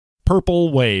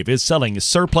Purple Wave is selling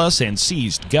surplus and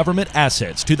seized government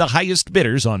assets to the highest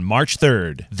bidders on March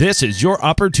 3rd. This is your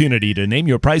opportunity to name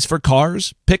your price for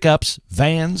cars, pickups,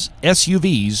 vans,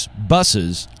 SUVs,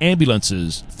 buses,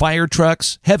 ambulances, fire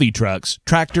trucks, heavy trucks,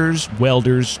 tractors,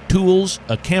 welders, tools,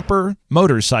 a camper,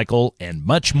 motorcycle, and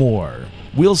much more.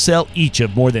 We'll sell each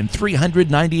of more than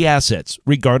 390 assets,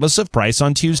 regardless of price,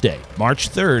 on Tuesday, March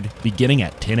 3rd, beginning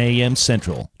at 10 a.m.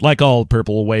 Central. Like all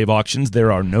Purple Wave auctions,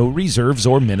 there are no reserves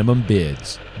or minimum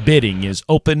bids. Bidding is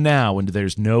open now, and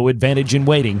there's no advantage in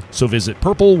waiting, so visit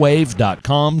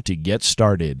purplewave.com to get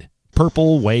started.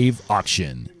 Purple Wave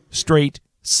Auction. Straight,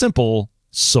 simple,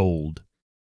 sold.